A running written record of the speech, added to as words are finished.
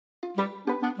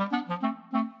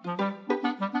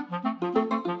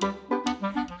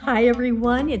Hi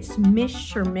everyone, it's Miss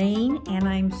Shermane, and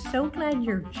I'm so glad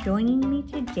you're joining me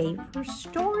today for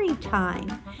story time.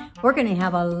 We're going to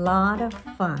have a lot of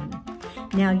fun.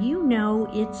 Now you know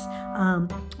it's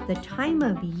the time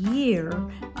of year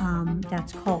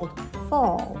that's called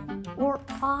fall or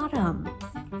autumn,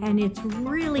 and it's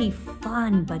really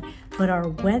fun, but our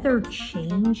weather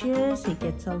changes. It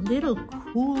gets a little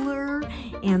cooler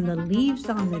and the leaves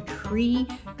on the tree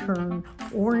turn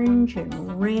orange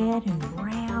and red and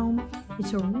brown.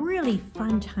 It's a really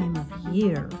fun time of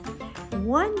year.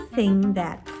 One thing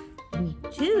that we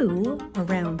do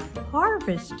around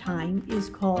harvest time is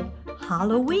called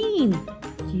Halloween.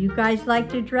 Do you guys like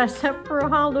to dress up for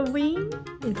Halloween?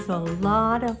 It's a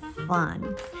lot of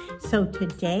fun. So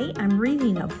today I'm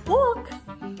reading a book,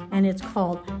 and it's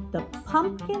called The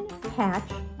Pumpkin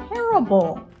Patch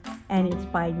Parable, and it's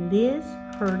by Liz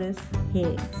Curtis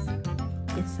Higgs.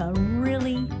 It's a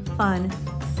really fun,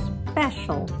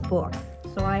 special book,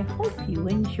 so I hope you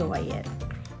enjoy it.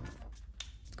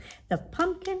 The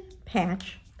Pumpkin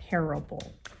Patch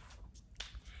Parable.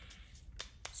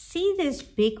 See this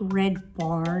big red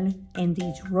barn and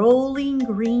these rolling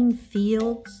green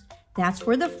fields? That's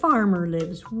where the farmer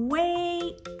lives,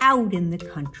 way out in the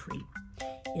country.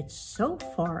 It's so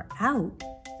far out,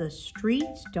 the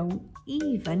streets don't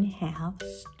even have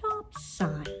stop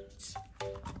signs.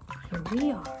 Here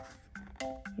we are.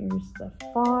 Here's the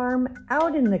farm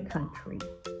out in the country.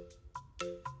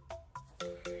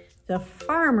 The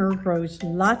farmer grows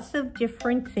lots of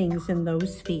different things in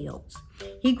those fields.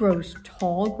 He grows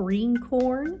tall green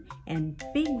corn and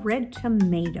big red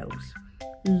tomatoes,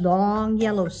 long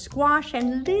yellow squash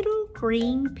and little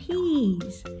green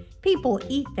peas. People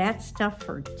eat that stuff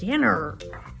for dinner.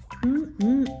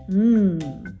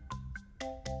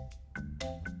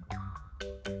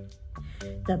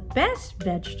 The best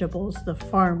vegetables the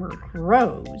farmer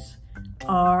grows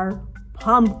are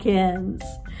pumpkins.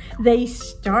 They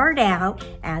start out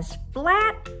as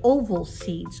flat oval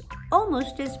seeds,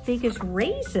 almost as big as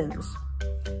raisins.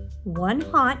 One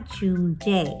hot June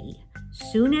day,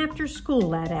 soon after school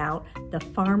let out, the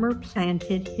farmer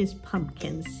planted his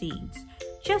pumpkin seeds,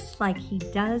 just like he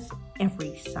does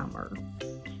every summer.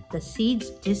 The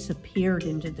seeds disappeared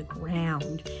into the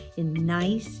ground in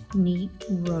nice, neat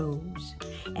rows,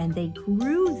 and they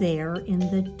grew there in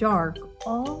the dark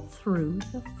all through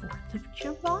the 4th of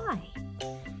July.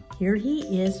 Here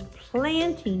he is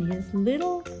planting his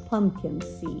little pumpkin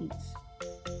seeds.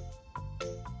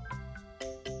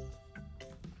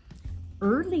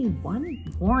 Early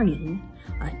one morning,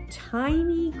 a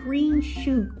tiny green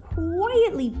shoot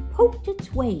quietly poked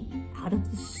its way out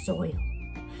of the soil.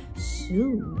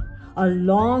 Soon, a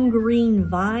long green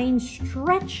vine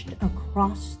stretched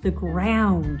across the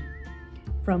ground.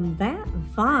 From that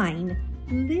vine,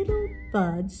 little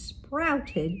buds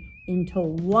sprouted into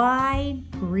wide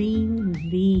green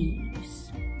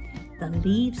leaves. The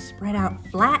leaves spread out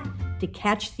flat to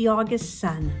catch the August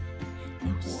sun.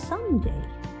 Now someday,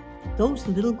 those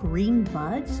little green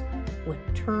buds would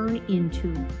turn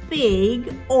into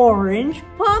big orange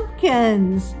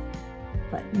pumpkins.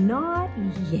 But not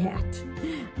yet.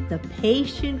 The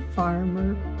patient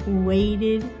farmer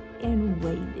waited and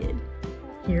waited.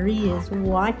 Here he is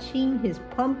watching his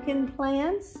pumpkin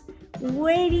plants,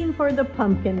 waiting for the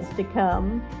pumpkins to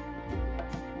come.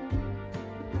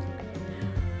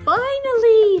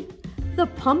 Finally, the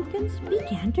pumpkins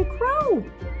began to grow.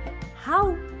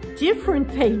 How different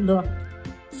they looked.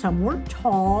 Some were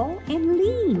tall and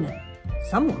lean.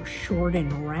 Some were short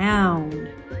and round.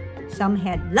 Some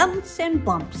had lumps and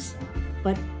bumps,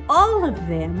 but all of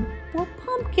them were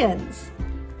pumpkins.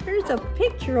 Here's a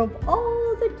picture of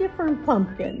all the different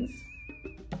pumpkins.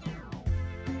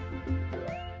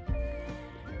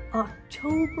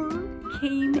 October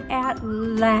came at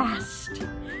last.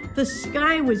 The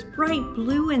sky was bright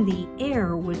blue and the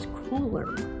air was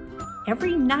cooler.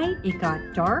 Every night it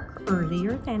got dark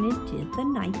earlier than it did the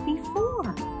night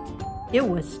before. It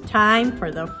was time for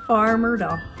the farmer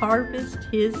to harvest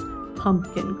his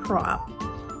pumpkin crop.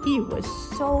 He was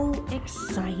so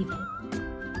excited.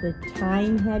 The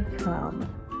time had come.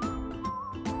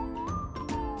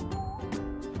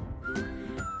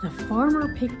 The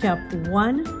farmer picked up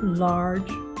one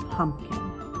large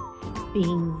pumpkin,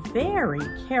 being very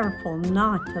careful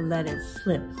not to let it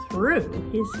slip through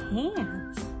his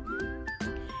hands.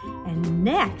 And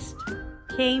next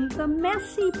came the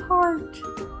messy part.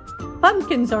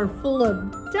 Pumpkins are full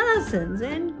of dozens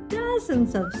and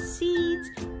dozens of seeds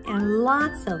and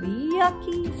lots of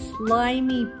yucky,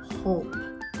 slimy pulp.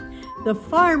 The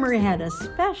farmer had a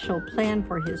special plan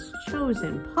for his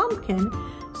chosen pumpkin,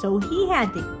 So he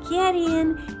had to get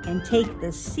in and take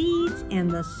the seeds and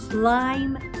the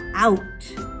slime out.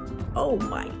 Oh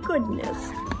my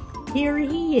goodness. Here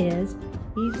he is.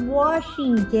 He's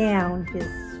washing down his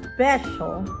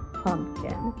special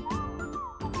pumpkin.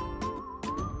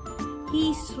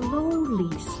 He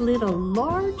slowly slid a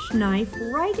large knife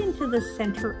right into the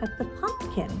center of the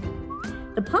pumpkin.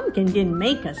 The pumpkin didn't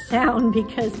make a sound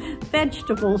because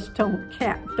vegetables don't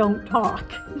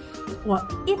talk. Well,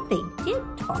 if they did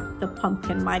talk, the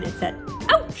pumpkin might have said,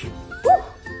 "Ouch!" Woo!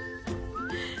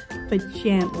 But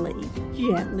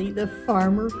gently, the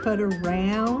farmer cut a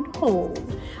round hole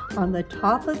on the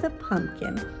top of the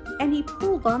pumpkin and he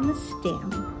pulled on the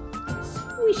stem.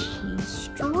 Squishy,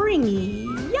 stringy,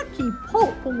 yucky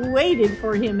pulp waited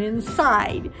for him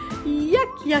inside.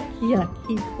 Yuck, yuck, yuck.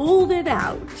 He pulled it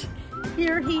out.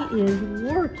 Here he is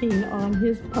working on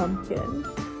his pumpkin.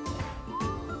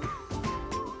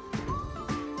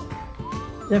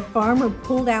 The farmer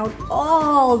pulled out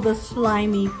all the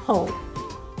slimy pulp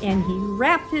and he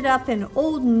wrapped it up in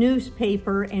old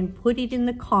newspaper and put it in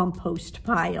the compost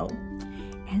pile.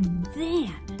 And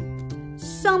then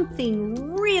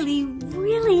something really,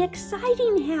 really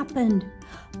exciting happened.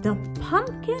 The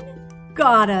pumpkin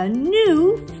got a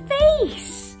new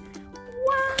face.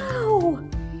 Wow!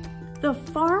 The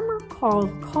farmer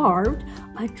carved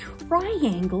a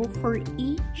triangle for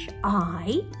each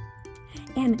eye.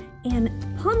 And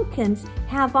pumpkins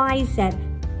have eyes that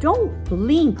don't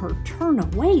blink or turn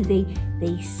away.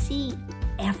 They see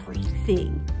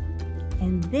everything.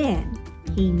 And then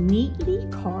he neatly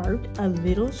carved a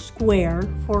little square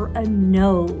for a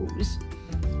nose.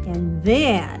 And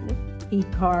then he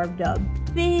carved a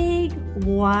big,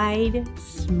 wide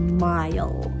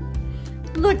smile.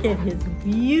 Look at his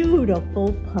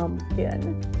beautiful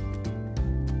pumpkin.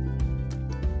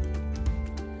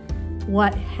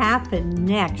 What happened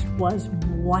next was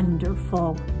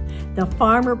wonderful. The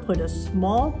farmer put a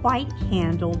small white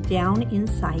candle down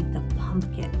inside the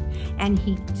pumpkin and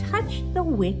he touched the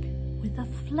wick with a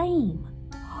flame.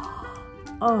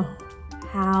 Oh,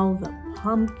 how the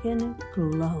pumpkin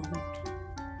glowed.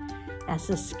 As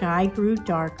the sky grew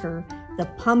darker, the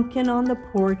pumpkin on the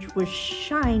porch was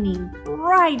shining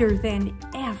brighter than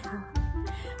ever.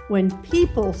 When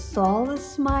people saw the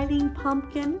smiling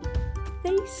pumpkin,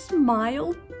 they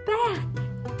smiled back.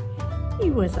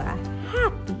 He was a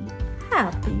happy,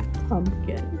 happy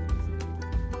pumpkin.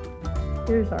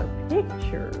 Here's our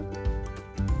picture.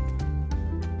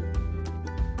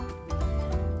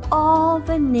 All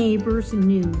the neighbors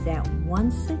knew that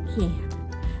once again,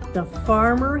 the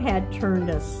farmer had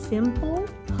turned a simple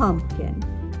pumpkin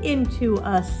into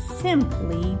a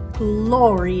simply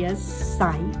glorious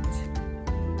sight.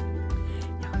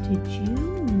 Now, did you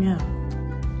know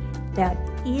that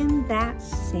in that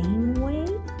same way,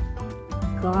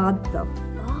 God the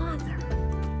Father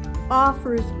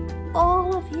offers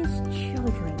all of his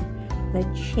children the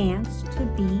chance to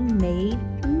be made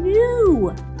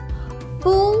new,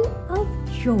 full of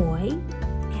joy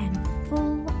and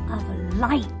full of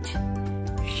light,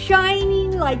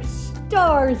 shining like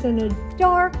stars in a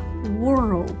dark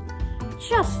world,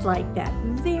 just like that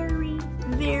very,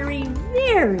 very,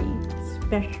 very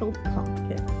special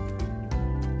pumpkin.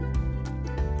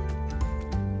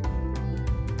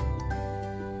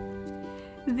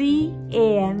 The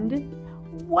end.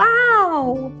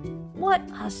 Wow! What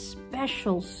a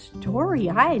special story.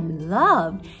 I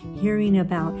loved hearing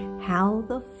about how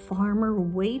the farmer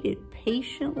waited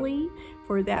patiently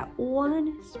for that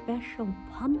one special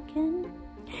pumpkin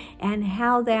and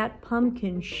how that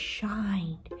pumpkin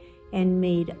shined and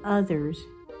made others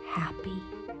happy.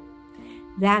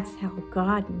 That's how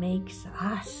God makes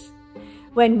us.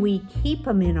 When we keep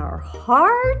him in our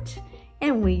heart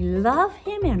and we love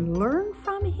him and learn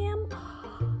from him,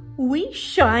 we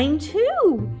shine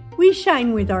too. We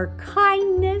shine with our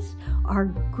kindness, our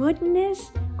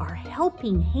goodness, our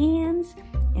helping hands,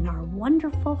 and our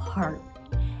wonderful heart.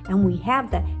 And we have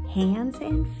the hands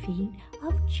and feet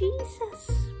of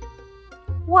Jesus.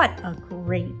 What a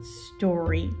great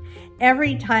story.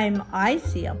 Every time I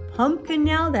see a pumpkin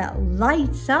now that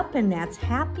lights up and that's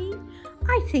happy,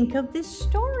 I think of this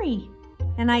story.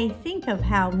 And I think of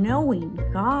how knowing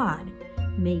God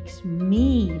makes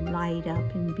me light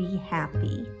up and be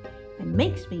happy and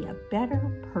makes me a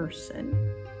better person.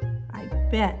 I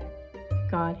bet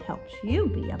God helps you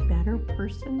be a better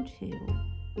person too.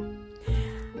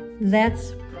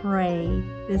 Let's pray.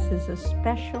 This is a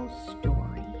special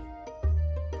story.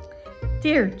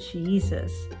 Dear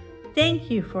Jesus, thank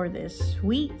you for this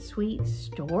sweet, sweet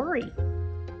story.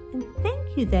 And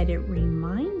thank you that it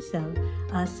reminds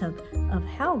us of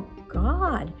how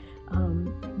God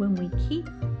when we keep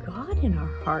God in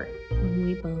our heart, when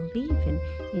we believe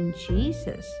in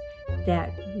Jesus,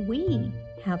 that we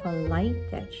have a light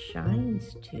that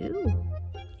shines too.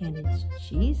 And it's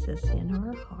Jesus in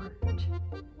our heart.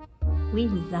 We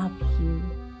love you.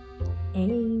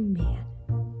 Amen.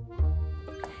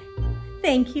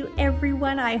 Thank you,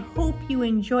 everyone. I hope you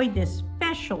enjoyed this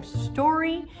special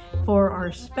story for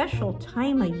our special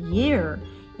time of year.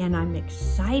 And I'm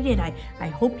excited. I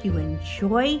hope you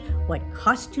enjoy what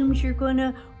costumes you're going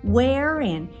to wear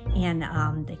and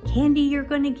the candy you're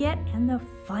going to get and the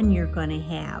fun you're going to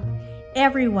have.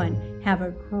 Everyone, have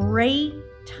a great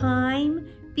time.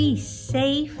 Be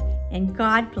safe and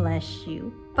God bless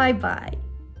you. Bye-bye.